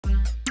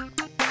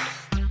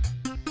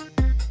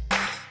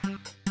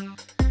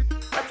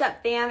What's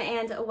up, fam,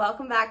 and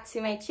welcome back to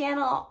my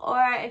channel,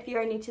 or if you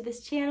are new to this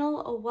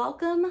channel,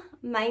 welcome.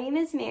 My name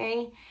is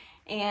Mary,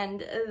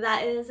 and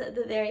that is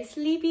the very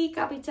sleepy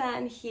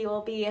Capitan. He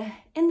will be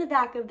in the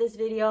back of this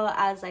video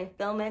as I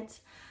film it.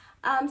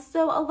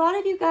 So a lot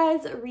of you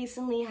guys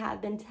recently have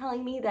been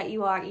telling me that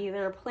you are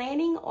either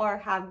planning or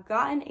have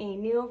gotten a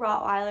new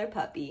Rottweiler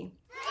puppy.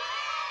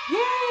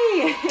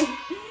 Yay!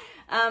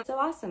 So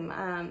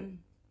awesome.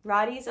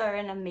 Rotties are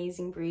an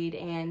amazing breed,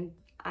 and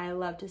I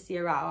love to see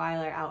a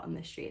Rottweiler out on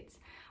the streets.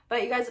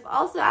 But you guys have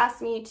also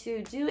asked me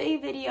to do a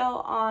video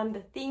on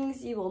the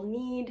things you will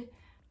need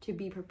to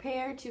be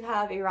prepared to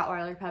have a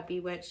Rottweiler puppy,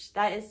 which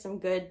that is some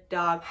good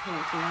dog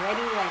parenting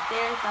already right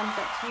there. Thumbs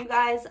up to you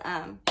guys.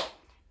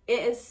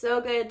 It is so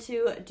good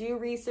to do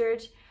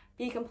research,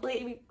 be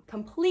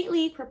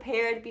completely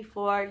prepared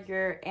before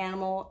your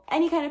animal,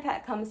 any kind of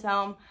pet, comes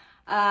home.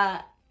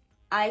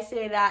 I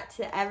say that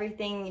to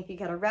everything. If you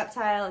get a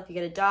reptile, if you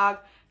get a dog,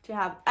 to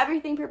have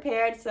everything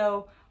prepared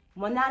so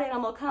when that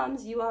animal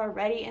comes, you are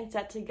ready and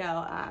set to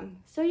go.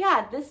 So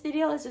yeah, this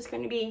video is just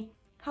going to be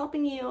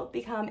helping you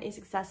become a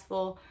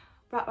successful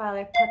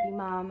Rottweiler puppy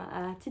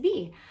mom to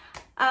be.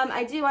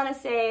 I do want to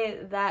say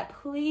that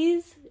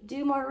please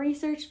do more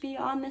research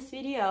beyond this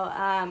video.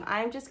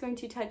 I'm just going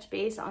to touch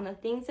base on the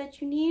things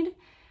that you need.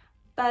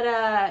 But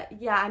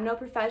yeah, I'm no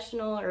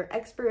professional or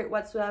expert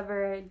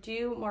whatsoever.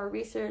 Do more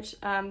research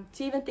to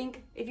even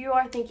think, if you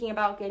are thinking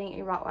about getting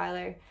a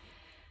Rottweiler.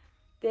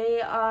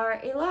 They are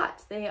a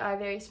lot. They are a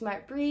very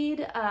smart breed.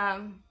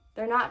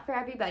 They're not for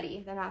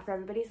everybody. They're not for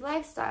everybody's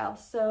lifestyle.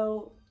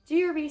 So do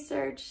your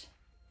research,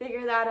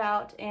 figure that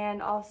out. And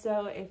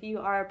also, if you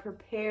are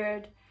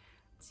prepared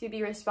to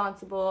be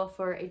responsible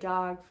for a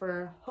dog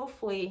for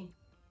hopefully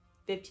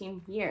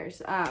 15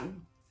 years.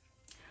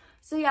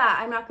 So yeah,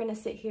 I'm not gonna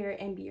sit here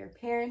and be your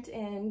parent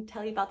and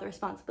tell you about the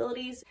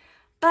responsibilities,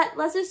 but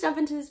let's just jump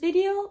into this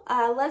video.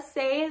 Let's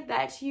say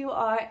that you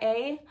are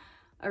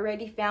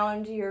already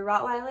found your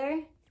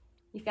Rottweiler,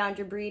 you found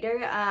your breeder.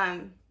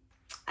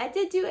 I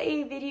did do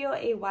a video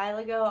a while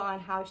ago on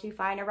how to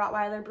find a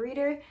Rottweiler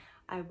breeder.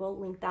 I will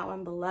link that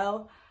one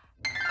below.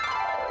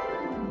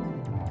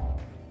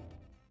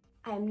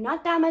 I'm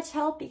not that much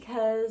help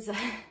because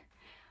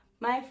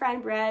my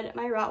friend bred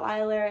my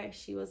Rottweiler.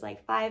 She was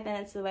like 5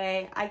 minutes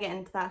away. I get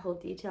into that whole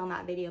detail in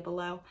that video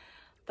below.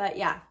 But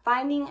yeah,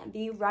 finding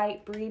the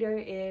right breeder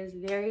is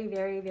very,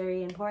 very,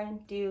 very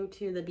important due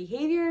to the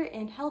behavior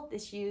and health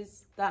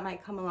issues that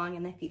might come along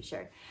in the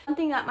future.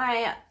 Something that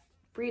my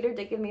breeder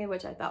did give me,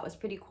 which I thought was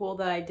pretty cool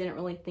that I didn't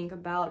really think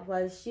about,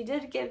 was she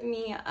did give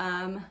me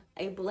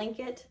a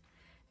blanket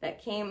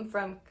that came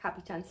from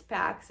Capitan's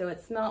pack. So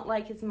it smelled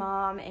like his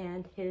mom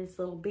and his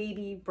little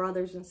baby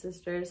brothers and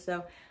sisters.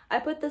 So I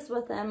put this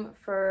with him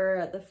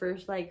for the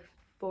first like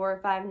 4 or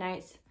 5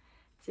 nights,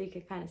 so you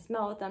could kind of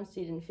smell with them so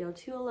you didn't feel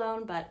too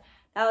alone, but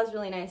that was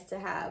really nice to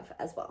have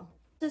as well.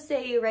 Just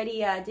say you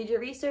already did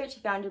your research,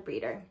 found your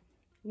breeder.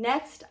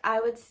 Next, I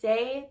would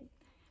say,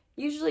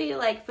 usually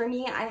like for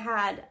me, I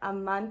had a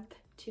month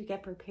to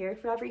get prepared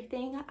for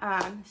everything.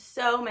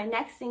 So my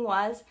next thing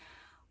was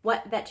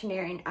what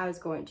veterinarian I was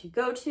going to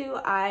go to.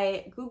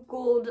 I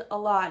Googled a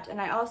lot, and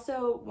I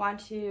also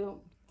want to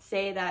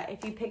say that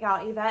if you pick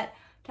out a vet,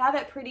 to have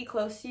it pretty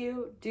close to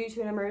you due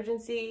to an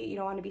emergency. You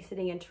don't want to be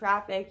sitting in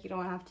traffic. You don't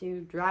want to have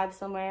to drive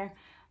somewhere.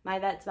 My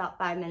vet's about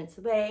 5 minutes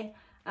away.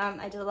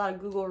 I did a lot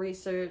of Google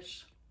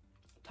research,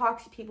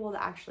 talked to people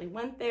that actually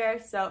went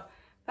there. So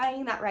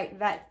finding that right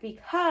vet,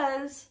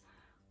 because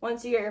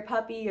once you get your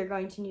puppy, you're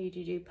going to need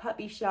to do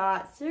puppy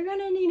shots. So you're going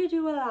to need to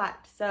do a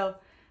lot. So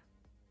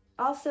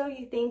also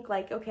you think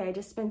like, okay, I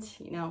just spent,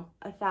 you know,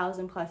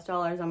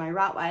 $1,000+ on my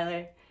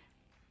Rottweiler.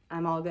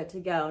 I'm all good to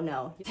go.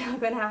 No, you're still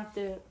gonna have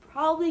to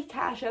probably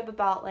cash up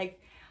about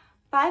like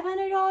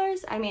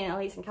 $500. I mean, at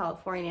least in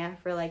California,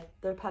 for like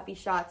the puppy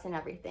shots and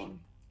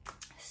everything.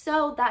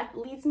 So that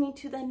leads me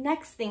to the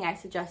next thing I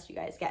suggest you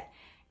guys get,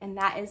 and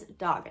that is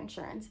dog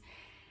insurance.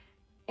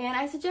 And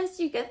I suggest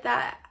you get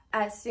that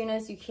as soon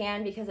as you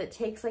can, because it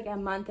takes like a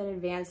month in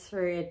advance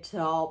for it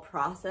to all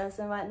process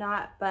and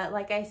whatnot. But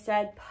like I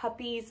said,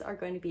 puppies are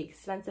going to be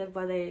expensive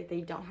whether they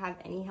don't have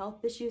any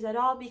health issues at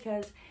all,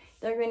 because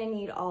they're going to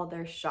need all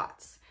their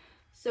shots.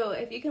 So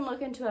if you can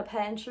look into a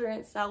pet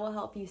insurance, that will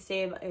help you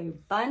save a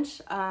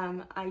bunch.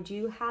 I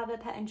do have a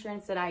pet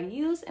insurance that I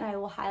use, and I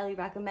will highly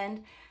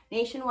recommend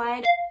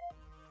Nationwide.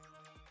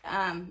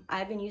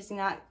 I've been using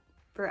that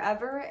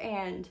forever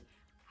and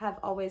have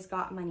always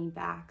got money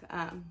back.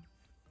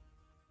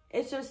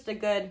 It's just a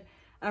good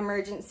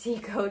emergency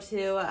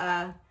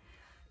go-to.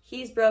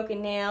 He's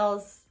broken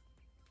nails.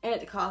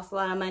 It costs a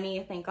lot of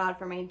money, thank God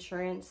for my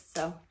insurance.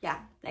 So yeah,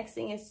 next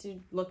thing is to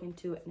look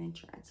into an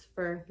insurance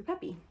for your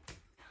puppy.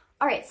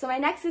 All right, so my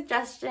next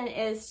suggestion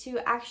is to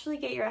actually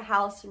get your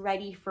house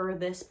ready for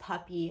this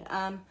puppy.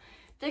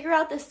 Figure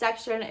out the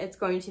section it's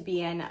going to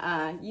be in.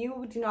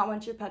 You do not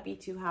want your puppy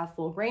to have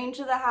full range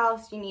of the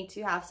house. You need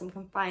to have some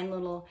confined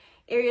little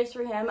areas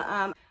for him.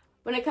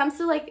 When it comes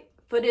to like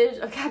footage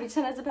of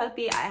Capitan as a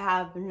puppy. I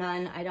have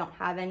none. I don't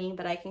have any,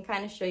 but I can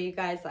kind of show you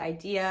guys the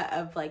idea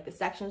of like the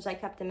sections I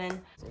kept him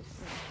in.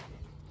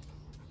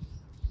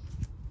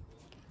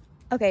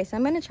 Okay, so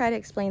I'm going to try to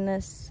explain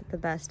this the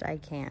best I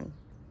can,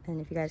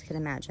 and if you guys can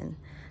imagine.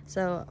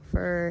 So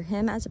for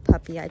him as a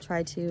puppy, I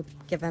tried to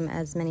give him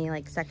as many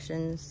like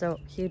sections so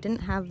he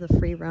didn't have the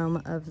free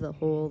roam of the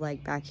whole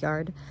like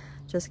backyard,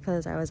 just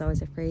because I was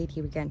always afraid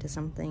he would get into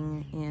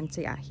something. And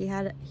so yeah,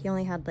 he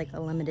only had like a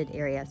limited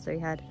area. So he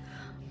had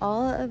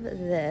all of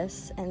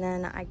this, and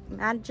then I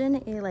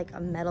imagine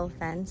a metal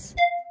fence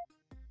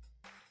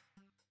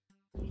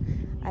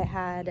I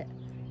had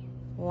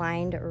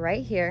lined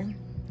right here.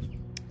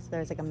 So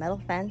there's like a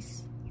metal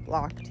fence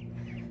blocked.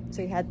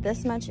 So he had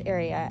this much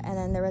area, and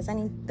then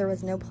there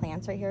was no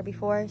plants right here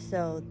before,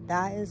 so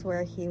that is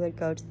where he would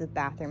go to the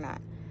bathroom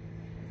at.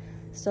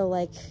 So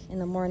like in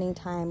the morning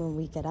time when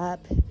we get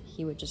up,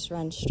 he would just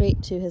run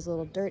straight to his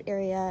little dirt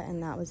area,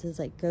 and that was his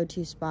like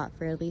go-to spot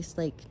for at least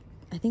like,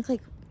 I think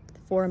like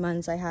 4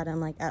 months I had him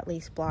like at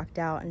least blocked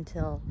out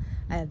until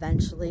I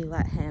eventually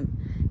let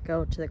him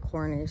go to the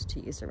corners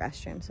to use the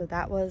restroom. So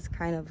that was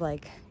kind of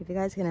like, if you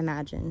guys can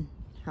imagine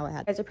how I had.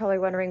 You guys are probably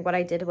wondering what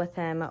I did with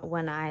him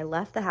when I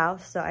left the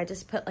house. So I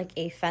just put like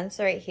a fence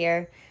right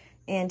here,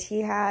 and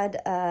he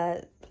had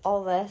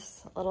all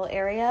this little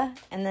area,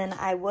 and then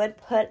I would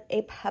put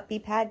a puppy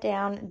pad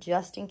down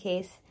just in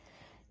case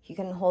he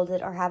couldn't hold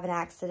it or have an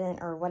accident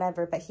or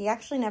whatever. But he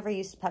actually never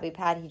used a puppy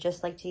pad. He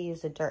just liked to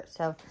use the dirt.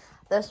 So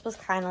this was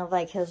kind of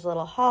like his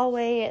little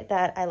hallway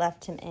that I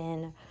left him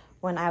in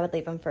when I would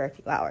leave him for a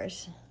few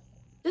hours.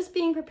 Just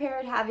being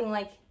prepared, having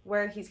like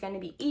where he's going to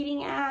be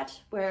eating at,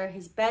 where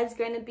his bed's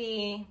going to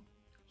be,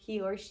 he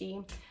or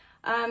she.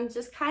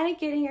 Just kind of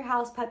getting your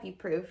house puppy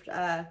proofed.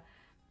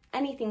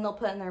 Anything they'll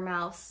put in their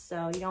mouths,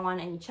 so you don't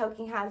want any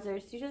choking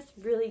hazards. You just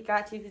really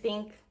got to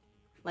think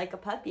like a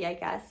puppy, I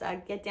guess.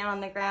 Get down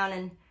on the ground,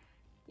 and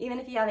even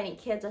if you have any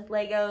kids with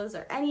Legos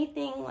or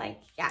anything, like,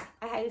 yeah,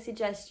 I highly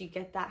suggest you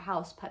get that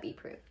house puppy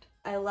proofed.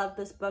 I love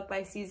this book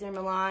by Cesar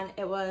Millan.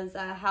 It was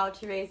How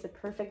to Raise a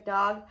Perfect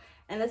Dog.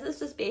 And this is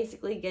just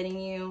basically getting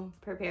you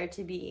prepared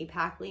to be a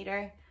pack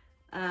leader.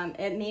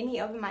 It made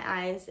me open my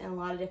eyes in a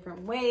lot of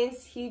different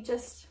ways.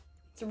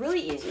 It's a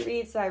really easy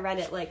read, so I read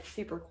it like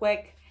super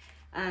quick.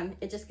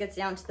 It just gets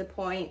down to the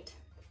point.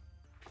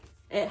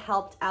 It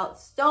helped out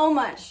so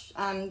much.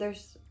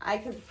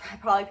 I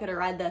probably could have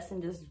read this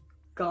and just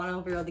gone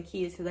over all the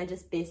keys, because I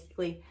just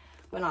basically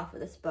went off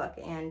of this book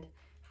and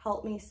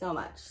helped me so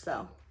much.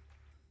 So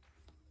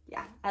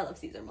yeah, I love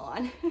Cesar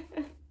Millan.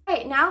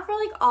 Right, now for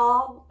like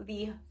all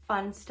the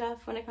fun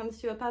stuff when it comes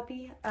to a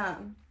puppy.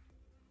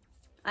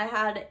 I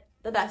had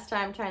the best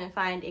time trying to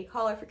find a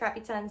collar for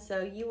Capitan,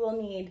 so you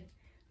will need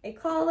a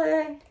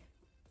collar,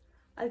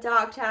 a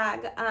dog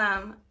tag.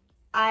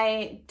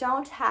 I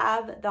don't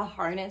have the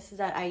harness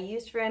that I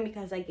used for him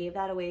because I gave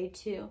that away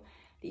to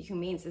the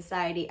Humane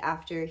Society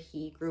after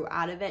he grew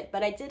out of it,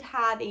 but I did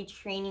have a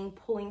training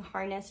pulling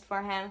harness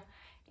for him,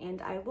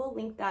 and I will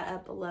link that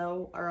up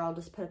below, or I'll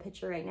just put a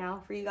picture right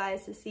now for you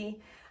guys to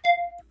see.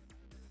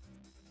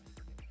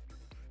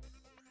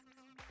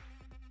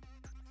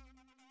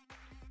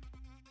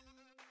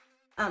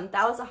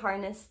 That was a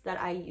harness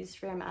that I used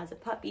for him as a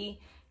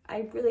puppy.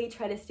 I really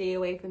try to stay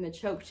away from the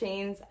choke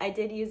chains. I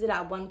did use it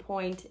at one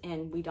point,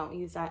 and we don't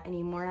use that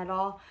anymore at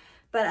all.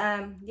 But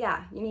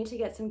yeah, you need to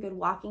get some good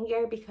walking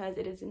gear, because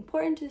it is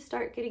important to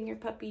start getting your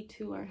puppy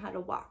to learn how to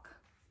walk.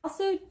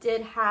 Also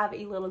did have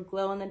a little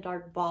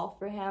glow-in-the-dark ball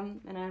for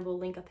him, and I will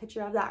link a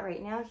picture of that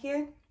right now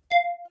here.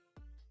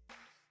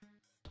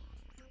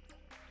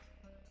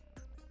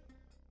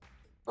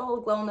 The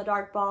little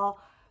glow-in-the-dark ball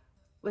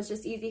was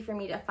just easy for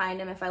me to find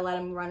him if I let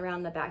him run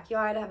around the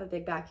backyard. I have a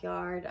big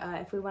backyard.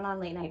 If we went on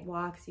late night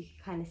walks, you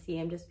could kind of see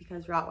him, just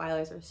because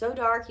Rottweilers are so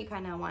dark, you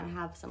kind of want to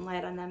have some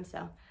light on them.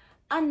 So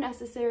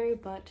unnecessary,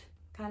 but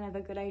kind of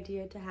a good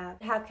idea to have.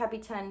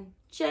 Capitan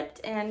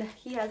chipped, and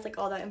he has like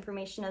all that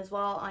information as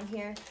well on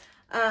here.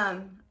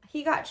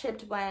 He got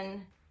chipped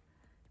when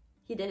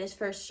he did his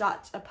first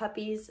shot of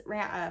puppies,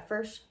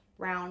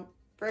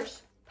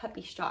 first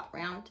puppy shot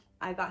round.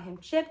 I got him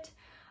chipped.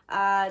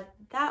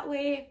 That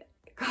way,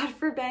 God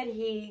forbid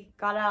he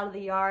got out of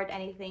the yard,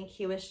 anything,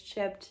 he was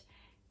chipped,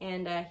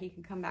 and he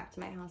can come back to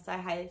my house. I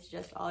highly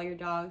suggest all your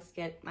dogs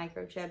get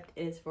microchipped.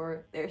 It is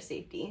for their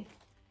safety.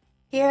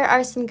 Here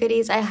are some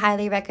goodies I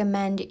highly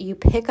recommend you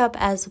pick up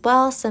as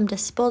well. Some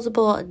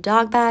disposable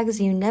dog bags.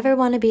 You never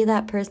want to be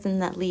that person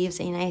that leaves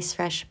a nice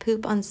fresh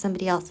poop on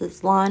somebody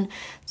else's lawn.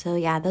 So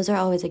yeah, those are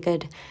always a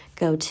good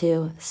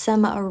go-to.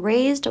 Some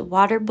raised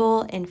water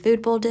bowl and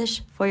food bowl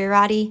dish for your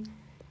Rottie.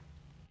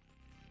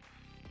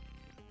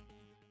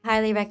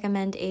 Highly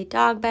recommend a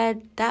dog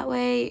bed. That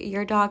way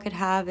your dog could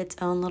have its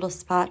own little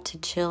spot to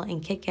chill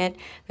and kick it.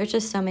 There's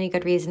just so many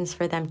good reasons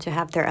for them to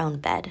have their own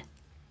bed.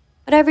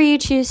 Whatever you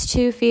choose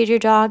to feed your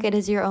dog, it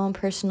is your own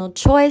personal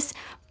choice.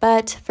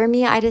 But for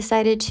me, I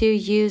decided to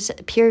use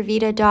Pure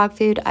Vita dog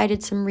food. I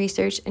did some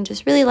research and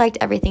just really liked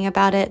everything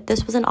about it.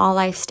 This was an all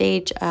life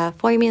stage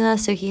formula,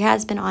 so he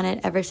has been on it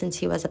ever since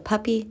he was a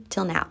puppy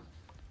till now.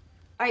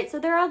 All right, so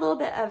there are a little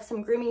bit of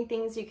some grooming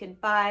things you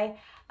could buy.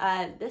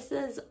 This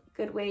is a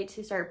good way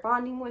to start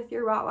bonding with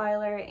your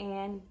Rottweiler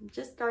and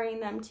just starting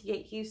them to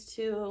get used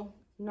to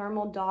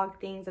normal dog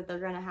things that they're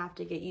gonna have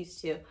to get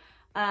used to.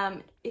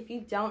 If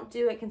you don't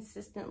do it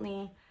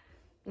consistently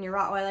and your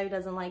Rottweiler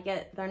doesn't like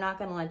it, they're not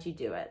gonna let you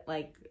do it.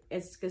 Like,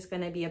 it's just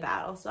gonna be a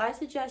battle. So I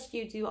suggest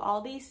you do all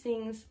these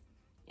things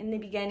in the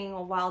beginning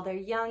while they're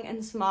young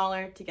and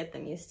smaller to get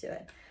them used to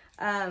it.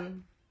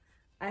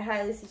 I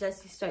highly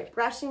suggest you start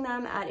brushing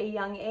them at a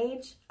young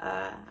age.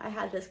 I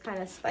had this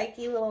kind of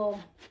spiky little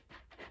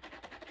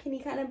kitty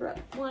kind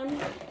of one.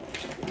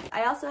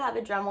 I also have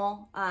a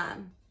Dremel.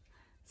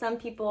 Some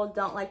people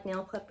don't like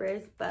nail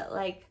clippers, but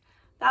like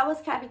that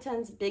was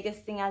Capitan's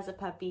biggest thing as a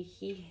puppy.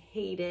 He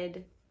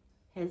hated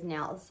his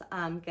nails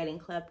getting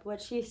clipped,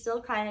 which he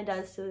still kind of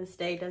does to this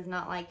day, does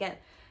not like it,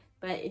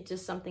 but it's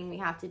just something we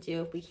have to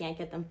do if we can't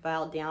get them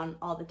filed down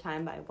all the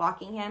time by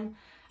walking him.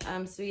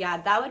 So yeah,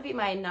 that would be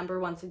my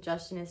 #1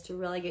 suggestion, is to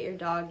really get your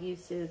dog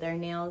used to their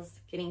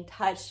nails getting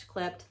touched,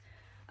 clipped.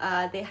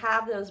 They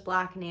have those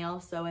black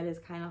nails, so it is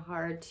kind of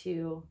hard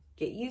to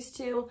get used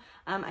to.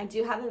 I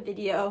do have a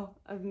video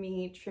of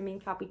me trimming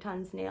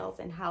Capitan's nails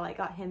and how I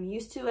got him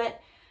used to it.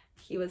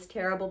 He was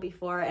terrible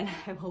before, and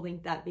I will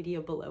link that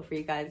video below for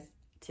you guys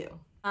too.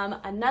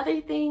 Another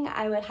thing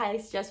I would highly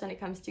suggest when it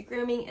comes to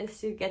grooming is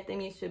to get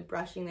them used to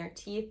brushing their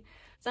teeth.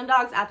 Some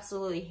dogs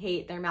absolutely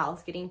hate their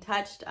mouths getting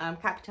touched.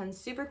 Capitan's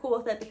super cool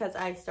with it because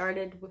I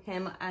started with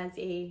him as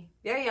a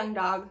very young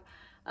dog.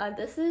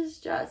 This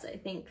is just, I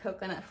think,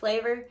 coconut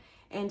flavor,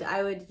 and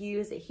I would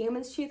use a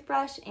human's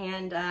toothbrush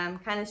and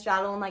kind of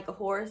straddle him like a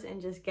horse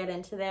and just get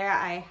into there.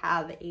 I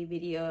have a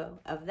video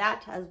of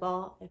that as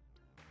well.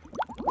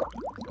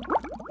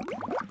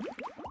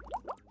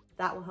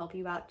 That will help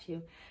you out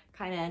to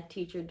kind of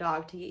teach your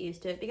dog to get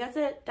used to it, because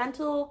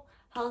dental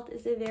health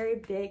is a very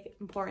big,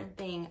 important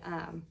thing.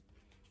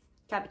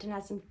 Capitan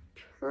has some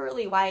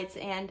pearly whites,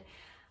 and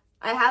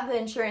I have the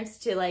insurance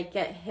to like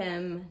get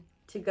him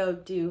to go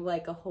do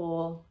like a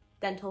whole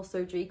dental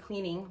surgery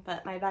cleaning,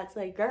 but my vet's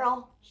like,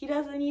 girl, he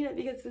doesn't need it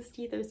because his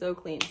teeth are so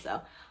clean.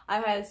 So I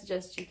highly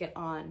suggest you get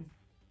on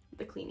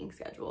the cleaning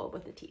schedule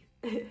with the teeth.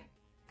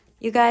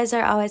 You guys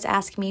are always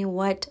asking me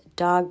what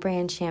dog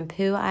brand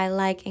shampoo I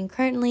like, and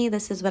currently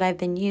this is what I've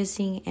been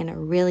using and I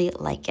really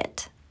like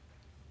it.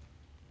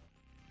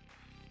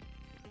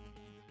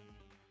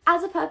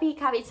 As a puppy,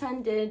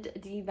 Capitan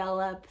did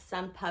develop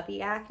some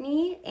puppy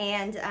acne,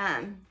 and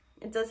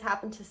it does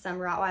happen to some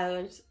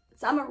Rottweilers.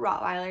 Some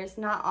Rottweilers,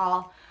 not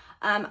all.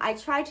 I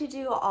tried to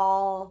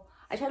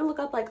look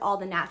up like all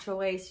the natural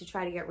ways to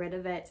try to get rid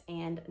of it,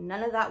 and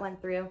none of that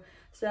went through.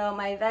 So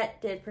my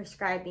vet did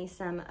prescribe me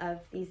some of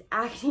these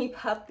acne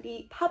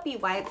puppy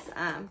wipes.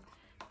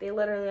 They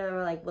literally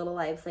are like little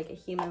wipes like a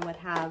human would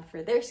have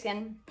for their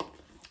skin.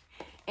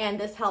 And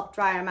this helped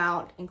dry them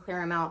out and clear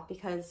them out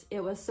because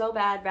it was so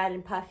bad, red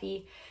and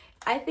puffy.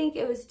 I think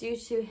it was due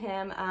to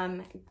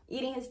him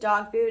eating his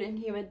dog food, and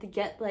he would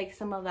get like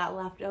some of that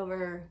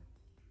leftover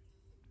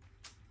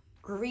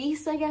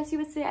grease, I guess you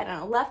would say. I don't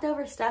know,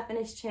 leftover stuff in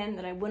his chin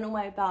that I wouldn't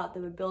wipe out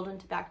that would build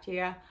into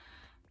bacteria.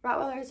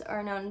 Rottweilers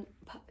are known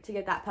to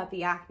get that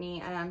puppy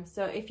acne.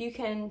 So if you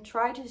can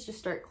try to just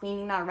start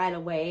cleaning that right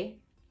away,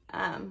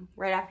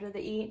 right after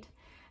they eat.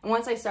 And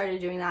once I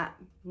started doing that,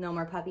 no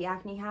more puppy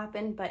acne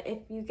happened. But if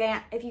you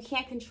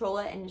can't control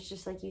it and it's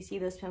just like you see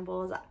those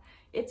pimples,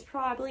 it's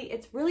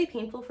really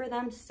painful for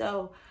them.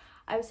 So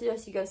I would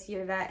suggest you go see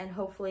your vet, and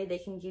hopefully they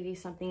can give you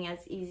something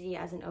as easy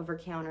as an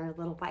over-counter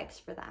little wipes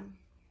for them.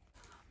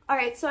 All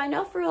right, so I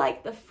know for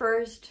like the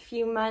first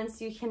few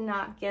months you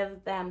cannot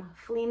give them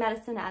flea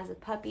medicine as a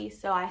puppy,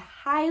 so I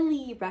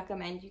highly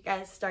recommend you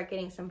guys start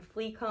getting some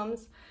flea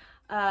combs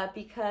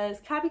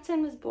because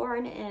Capitan was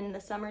born in the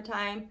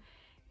summertime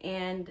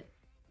and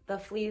the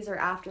fleas are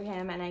after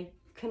him, and I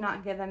could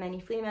not give him any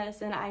flea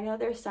medicine. I know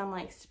there's some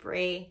like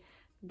spray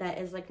that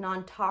is like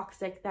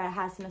non-toxic that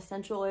has some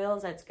essential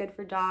oils that's good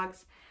for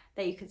dogs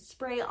that you could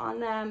spray on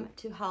them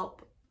to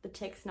help the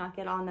ticks not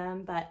get on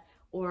them,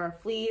 or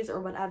fleas or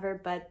whatever,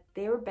 but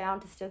they were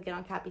bound to still get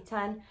on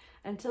Capitan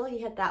until he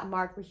hit that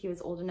mark where he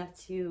was old enough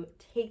to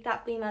take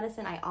that flea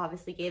medicine. I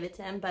obviously gave it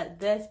to him, but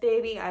this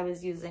baby I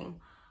was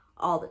using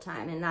all the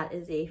time, and that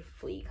is a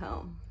flea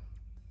comb.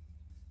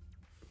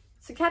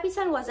 So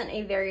Capitan wasn't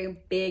a very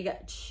big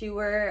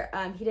chewer.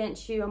 He didn't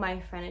chew my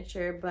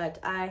furniture, but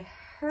I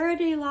heard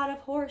a lot of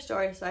horror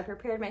stories, so I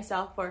prepared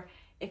myself for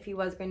if he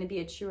was going to be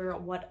a chewer,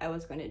 what I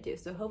was going to do.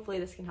 So hopefully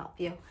this can help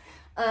you.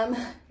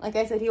 Like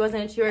I said, he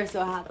wasn't a chewer,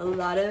 so I have a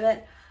lot of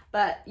it,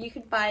 but you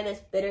could buy this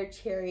bitter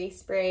cherry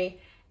spray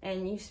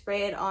and you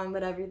spray it on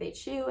whatever they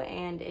chew,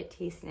 and it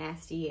tastes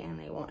nasty and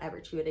they won't ever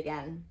chew it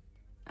again.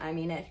 I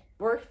mean, it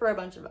worked for a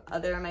bunch of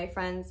other of my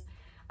friends.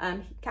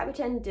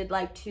 Capitan did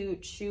like to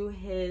chew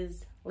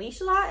his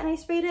leash a lot, and I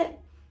sprayed it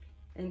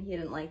and he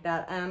didn't like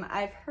that.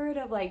 I've heard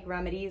of like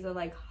remedies of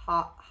like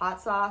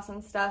hot sauce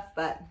and stuff,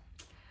 but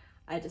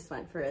I just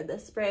went for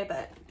this spray.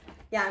 But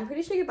yeah, I'm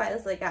pretty sure you can buy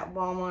this like at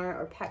Walmart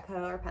or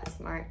Petco or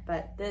PetSmart,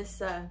 but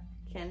this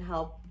can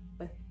help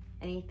with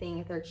anything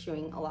if they're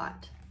chewing a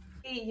lot.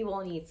 You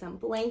will need some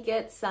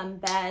blankets, some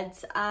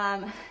beds.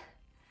 A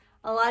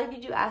lot of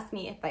you do ask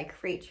me if I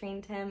crate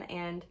trained him,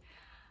 and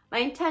my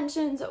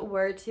intentions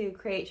were to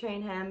crate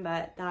train him,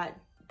 but that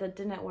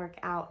didn't work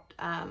out.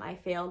 I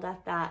failed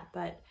at that,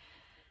 but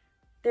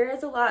there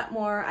is a lot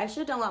more. I should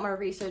have done a lot more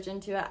research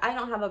into it. I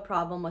don't have a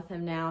problem with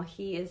him now.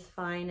 He is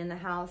fine in the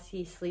house.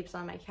 He sleeps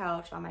on my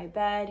couch, on my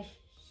bed.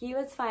 He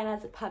was fine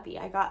as a puppy.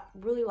 I got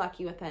really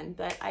lucky with him,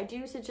 but I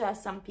do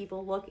suggest some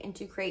people look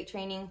into crate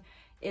training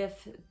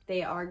if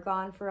they are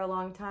gone for a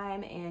long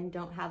time and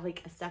don't have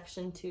like a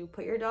section to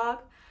put your dog.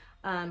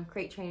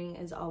 Crate training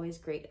is always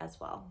great as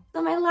well.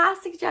 So my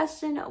last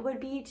suggestion would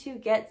be to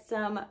get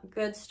some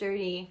good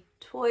sturdy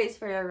toys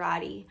for your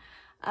Rottie.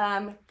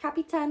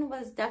 Capitan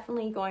was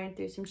definitely going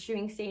through some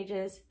chewing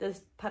stages.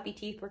 Those puppy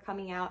teeth were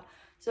coming out.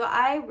 So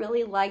I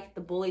really liked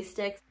the bully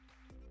sticks.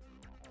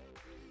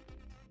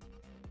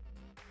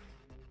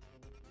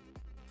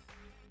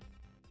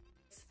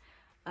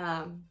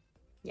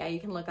 Yeah,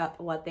 you can look up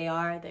what they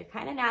are. They're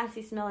kind of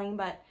nasty smelling,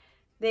 but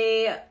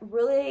they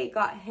really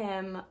got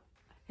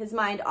his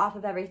mind off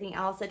of everything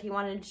else that he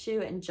wanted to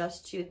chew and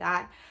just chew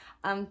that.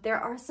 There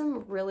are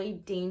some really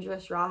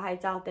dangerous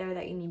rawhides out there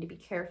that you need to be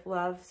careful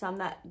of, some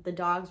that the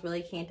dogs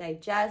really can't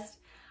digest.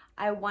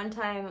 I one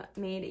time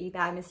made a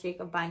bad mistake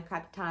of buying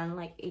Capitan,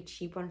 like a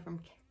cheap one from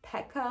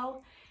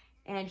Petco,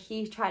 and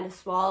he tried to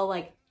swallow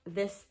like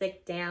this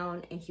thick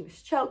down and he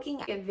was choking.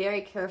 Get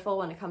very careful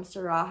when it comes to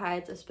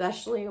rawhides,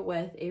 especially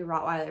with a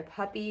Rottweiler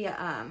puppy.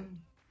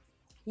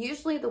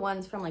 Usually the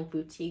ones from like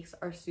boutiques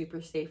are super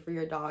safe for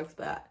your dogs,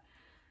 but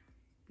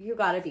you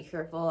gotta be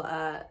careful.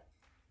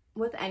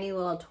 With any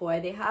little toy,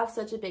 they have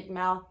such a big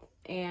mouth,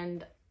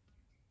 and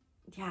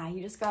yeah,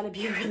 you just gotta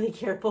be really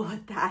careful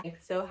with that.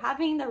 So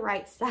having the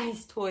right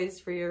size toys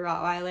for your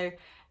Rottweiler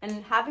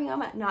and having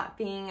them not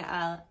being,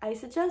 I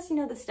suggest, you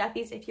know, the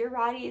stuffies. If your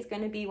Rottie is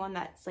gonna be one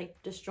that's like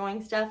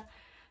destroying stuff,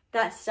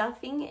 that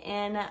stuffing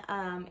in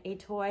a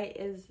toy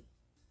is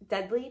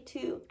deadly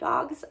to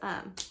dogs.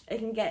 It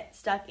can get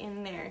stuck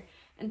in their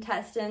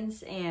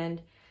intestines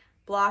and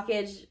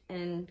blockage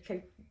and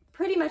could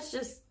pretty much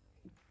just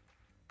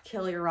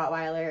kill your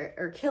Rottweiler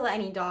or kill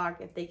any dog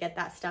if they get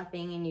that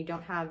stuffing and you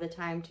don't have the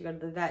time to go to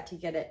the vet to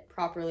get it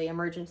properly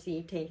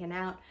emergency taken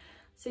out.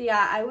 So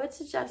yeah, I would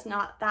suggest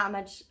not that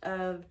much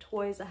of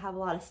toys that have a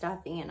lot of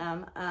stuffing in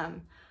them.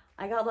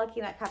 I got lucky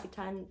that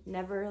Capitan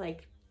never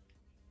like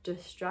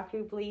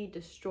destructively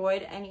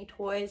destroyed any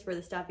toys where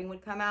the stuffing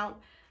would come out,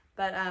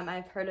 but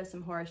I've heard of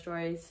some horror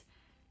stories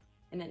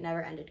and it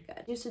never ended good.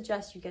 I do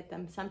suggest you get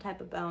them some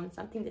type of bone,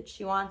 something to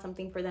chew on,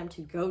 something for them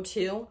to go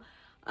to,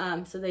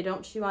 so they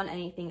don't chew on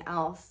anything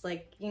else.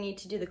 Like, you need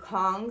to do the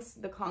Kongs.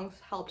 The Kongs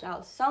helped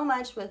out so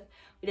much with,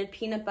 we did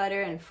peanut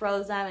butter and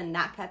froze them, and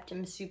that kept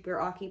him super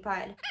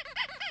occupied.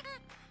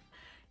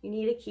 You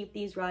need to keep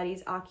these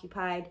Rotties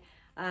occupied.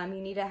 You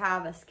need to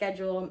have a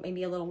schedule,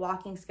 maybe a little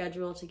walking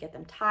schedule to get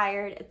them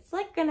tired. It's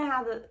like you're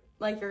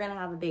gonna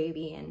have a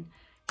baby and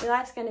your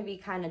life's gonna be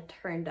kind of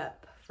turned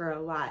up for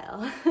a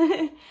while.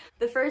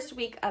 The first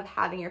week of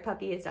having your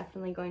puppy is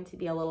definitely going to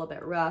be a little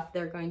bit rough.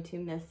 They're going to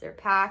miss their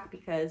pack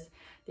because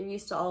they're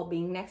used to all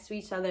being next to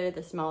each other,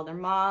 the smell of their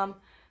mom.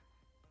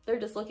 They're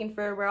just looking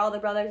for where all the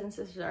brothers and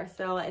sisters are.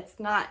 So it's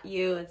not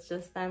you, it's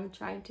just them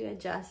trying to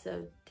adjust.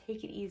 So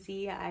take it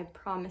easy. I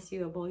promise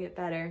you it will get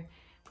better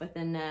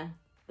within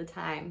the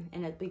time,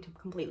 and it'll be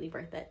completely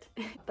worth it.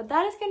 But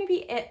that is going to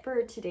be it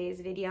for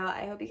today's video.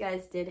 I hope you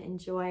guys did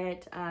enjoy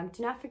it.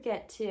 Do not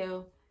forget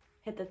to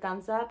hit the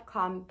thumbs up,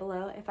 comment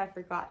below if I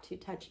forgot to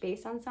touch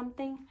base on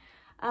something.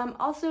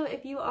 Also,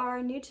 if you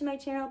are new to my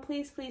channel,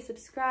 please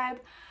subscribe.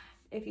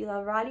 If you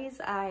love Rotties,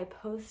 I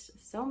post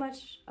so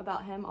much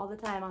about him all the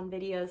time on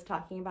videos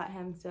talking about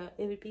him, so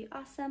it would be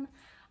awesome.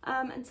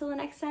 Until the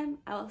next time,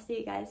 I will see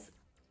you guys.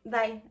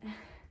 Bye.